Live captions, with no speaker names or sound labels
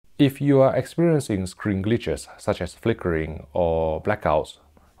If you are experiencing screen glitches such as flickering or blackouts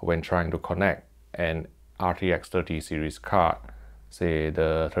when trying to connect an RTX 30 series card, say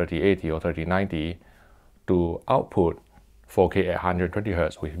the 3080 or 3090, to output 4K at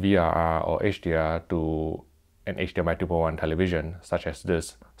 120Hz with VRR or HDR to an HDMI 2.1 television such as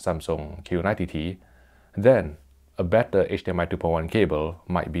this Samsung Q90T, then a better HDMI 2.1 cable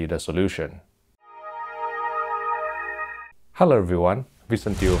might be the solution. Hello everyone,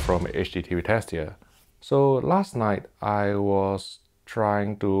 Vincent Teo from HDTV Test here. So last night I was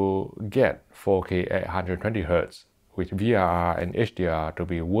trying to get 4K at 120Hz with VRR and HDR to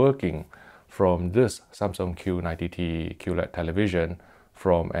be working from this Samsung Q90T QLED television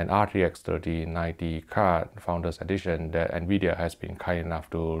from an RTX 3090 card Founders Edition that Nvidia has been kind enough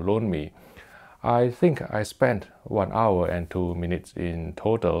to loan me. I think I spent 1 hour and 2 minutes in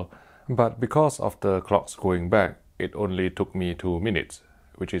total, but because of the clocks going back, it only took me 2 minutes,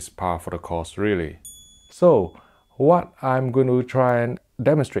 which is par for the course really. So what I'm going to try and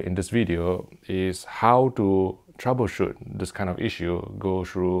demonstrate in this video is how to troubleshoot this kind of issue, go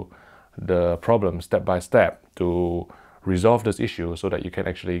through the problem step by step to resolve this issue so that you can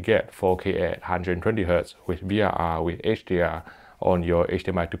actually get 4K at 120Hz with VRR with HDR on your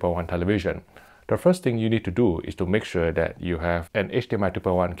HDMI 2.1 television. The first thing you need to do is to make sure that you have an HDMI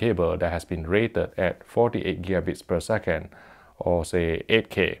 2.1 cable that has been rated at 48 gigabits per second or say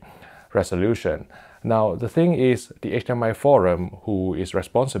 8K resolution. Now the thing is, the HDMI forum who is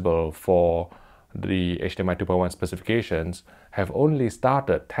responsible for the HDMI 2.1 specifications have only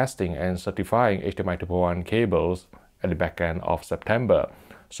started testing and certifying HDMI 2.1 cables at the back end of September.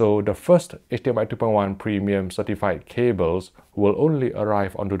 So the first HDMI 2.1 premium certified cables will only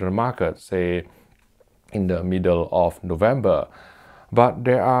arrive onto the market, say, in the middle of November. But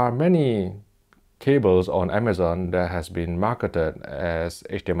there are many cables on Amazon that has been marketed as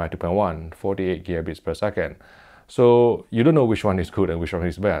HDMI 2.1, 48 gigabits per second. So you don't know which one is good and which one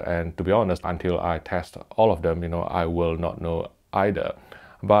is bad. And to be honest, until I test all of them, I will not know either.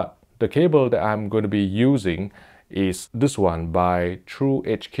 But the cable that I'm going to be using is this one by True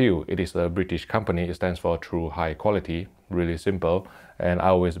HQ. It is a British company. It stands for True High Quality, really simple, and I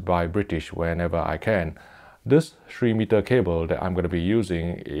always buy British whenever I can. This 3-meter cable that I'm going to be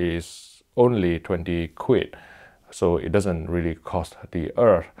using is only 20 quid, so it doesn't really cost the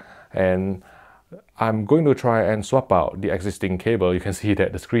earth. And I'm going to try and swap out the existing cable. You can see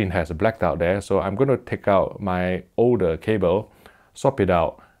that the screen has blacked out there, so I'm going to take out my older cable, swap it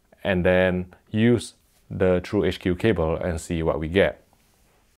out, and then use the True HQ cable and see what we get.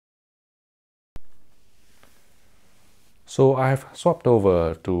 So I've swapped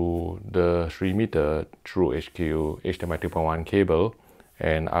over to the 3-meter True HQ HDMI 2.1 cable,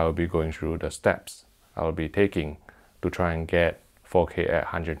 and I'll be going through the steps I'll be taking to try and get 4K at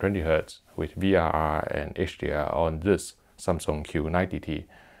 120Hz with VRR and HDR on this Samsung Q90T.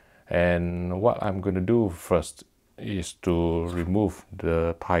 And what I'm going to do first is to remove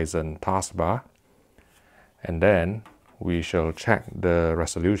the Tizen taskbar, and then we shall check the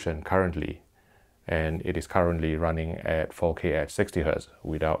resolution currently, and it is currently running at 4K at 60Hz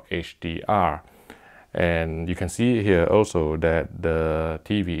without HDR. And you can see here also that the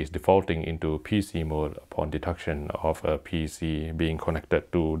TV is defaulting into PC mode upon detection of a PC being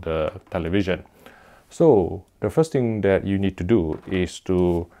connected to the television. So the first thing that you need to do is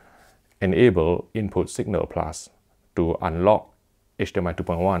to enable input signal plus to unlock HDMI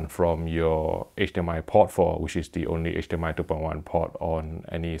 2.1 from your HDMI port 4, which is the only HDMI 2.1 port on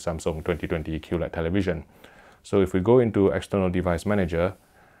any Samsung 2020 QLED television. So if we go into External Device Manager,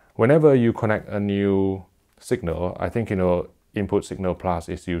 whenever you connect a new signal, I think input signal plus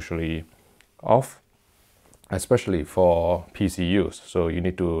is usually off, especially for PC use. So you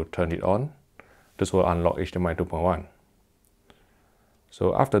need to turn it on. This will unlock HDMI 2.1.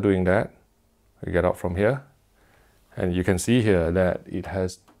 So after doing that, we get out from here. And you can see here that it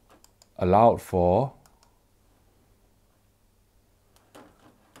has allowed for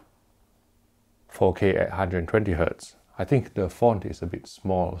 4K at 120Hz. I think the font is a bit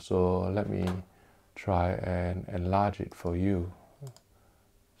small, so let me try and enlarge it for you.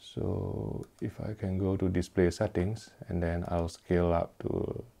 So if I can go to display settings, and then I'll scale up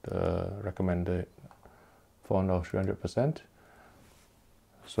to the recommended font of 300%.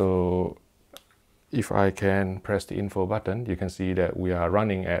 So if I can press the info button, you can see that we are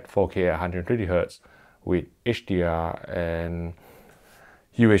running at 4K at 120Hz with HDR and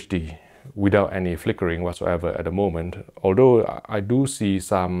UHD without any flickering whatsoever at the moment. Although I do see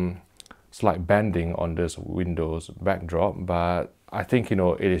some slight bending on this Windows backdrop, but I think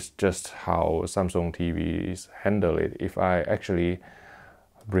it is just how Samsung TVs handle it. If I actually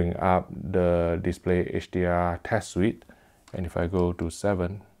bring up the display HDR test suite, and if I go to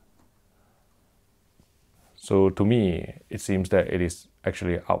 7, so to me it seems that it is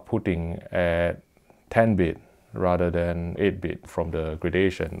actually outputting at 10-bit rather than 8-bit from the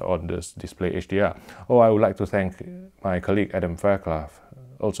gradation on this display HDR. Oh, I would like to thank my colleague Adam Fairclough,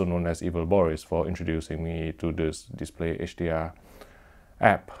 also known as Evil Boris, for introducing me to this display HDR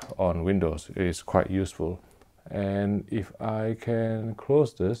app on Windows. It is quite useful. And if I can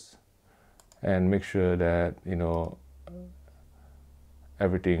close this and make sure that, you know,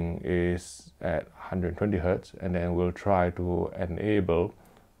 everything is at 120 Hz, and then we'll try to enable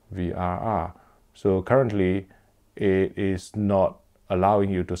VRR. So currently it is not allowing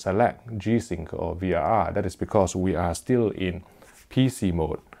you to select G-Sync or VRR. That is because we are still in PC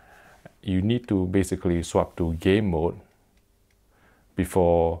mode. You need to basically swap to game mode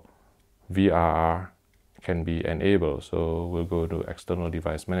before VRR can be enabled. So we'll go to External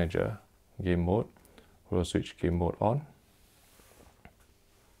Device Manager, game mode. We'll switch game mode on.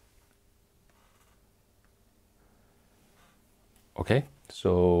 Okay,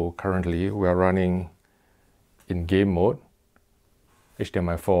 so currently we are running in game mode,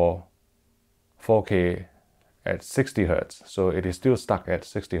 HDMI 4, 4K at 60 Hz. So it is still stuck at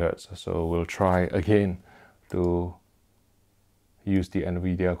 60 Hz. So we'll try again to use the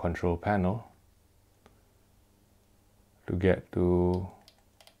NVIDIA control panel to get to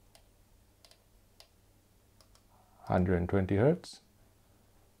 120 Hz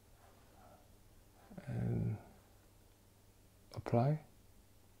and apply.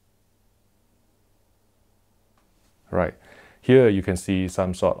 Right, here you can see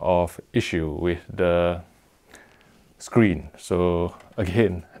some sort of issue with the screen. So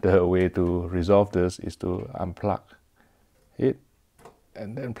again, the way to resolve this is to unplug it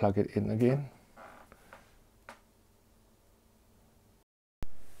and then plug it in again.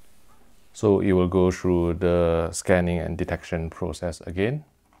 So it will go through the scanning and detection process again.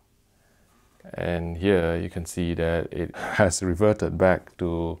 And here you can see that it has reverted back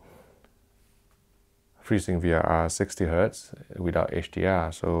to freezing VRR 60 Hz without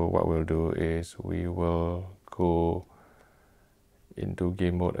HDR. So what we'll do is we will go into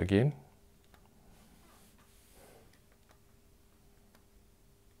game mode again.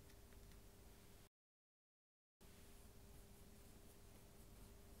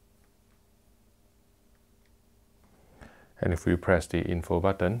 And if we press the info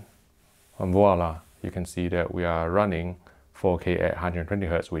button, voila, you can see that we are running 4K at 120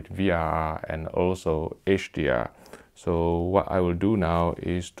 Hz with VRR and also HDR. So what I will do now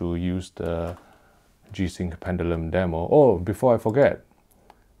is to use the G-Sync pendulum demo. Oh, before I forget,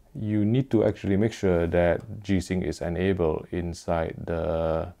 you need to actually make sure that G-Sync is enabled inside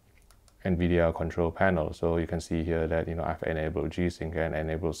the NVIDIA control panel. So you can see here that, you know, I've enabled G-Sync and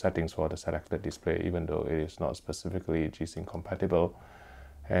enabled settings for the selected display, even though it is not specifically G-Sync compatible.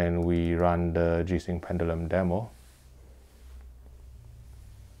 And we run the G-Sync pendulum demo.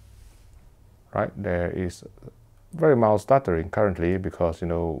 Right, there is very mild stuttering currently because, you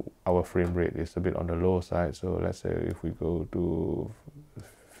know, our frame rate is a bit on the low side. So let's say if we go to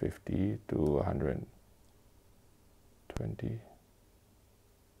 50 to 120.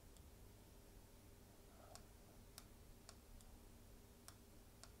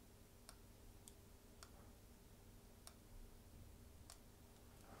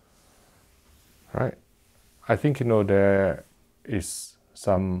 Right, I think, you know, there is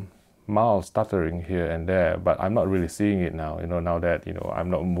some mild stuttering here and there, but I'm not really seeing it now. You know, now that, you know, I'm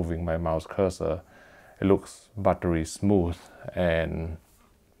not moving my mouse cursor, it looks buttery smooth and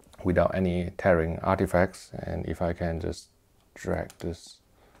without any tearing artifacts. And if I can just drag this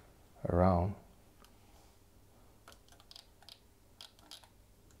around,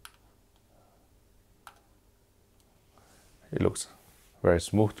 it looks very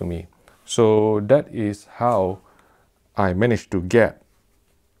smooth to me. So that is how I managed to get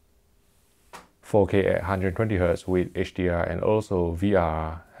 4K at 120 Hz with HDR and also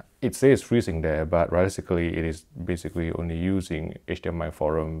VRR. It says freezing there, but realistically it is basically only using HDMI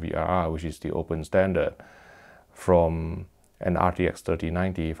Forum VRR, which is the open standard, from an RTX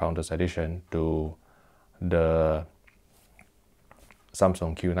 3090 Founders Edition to the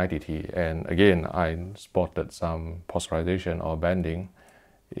Samsung Q90T. And again, I spotted some posterization or banding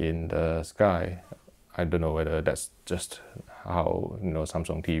in the sky. I don't know whether that's just how, you know,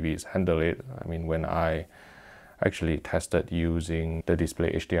 Samsung TVs handle it. I mean, when I actually tested using the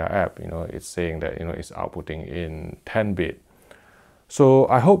Display HDR app, you know, it's saying that, you know, it's outputting in 10-bit. So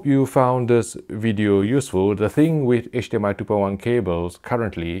I hope you found this video useful. The thing with HDMI 2.1 cables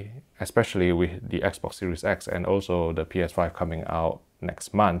currently, especially with the Xbox Series X and also the PS5 coming out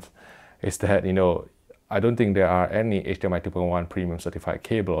next month, is that, I don't think there are any HDMI 2.1 premium certified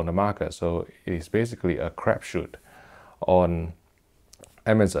cable on the market. So it is basically a crapshoot on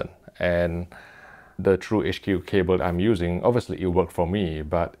Amazon. And the True HQ cable I'm using, obviously it worked for me,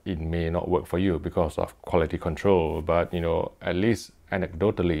 but it may not work for you because of quality control. But at least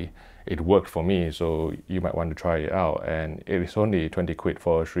anecdotally, it worked for me, so you might want to try it out. And it is only 20 quid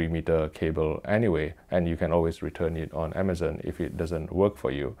for a 3-meter cable anyway, and you can always return it on Amazon if it doesn't work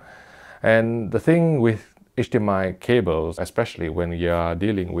for you. And the thing with HDMI cables, especially when you are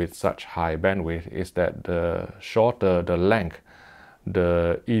dealing with such high bandwidth, is that the shorter the length,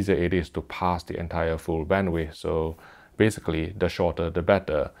 the easier it is to pass the entire full bandwidth. So basically, the shorter the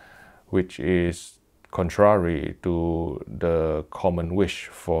better, which is contrary to the common wish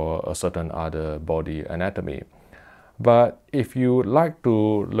for a certain other body anatomy. But if you would like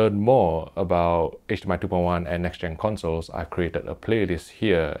to learn more about HDMI 2.1 and next-gen consoles, I've created a playlist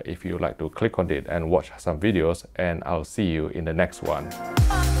here if you'd like to click on it and watch some videos, and I'll see you in the next one.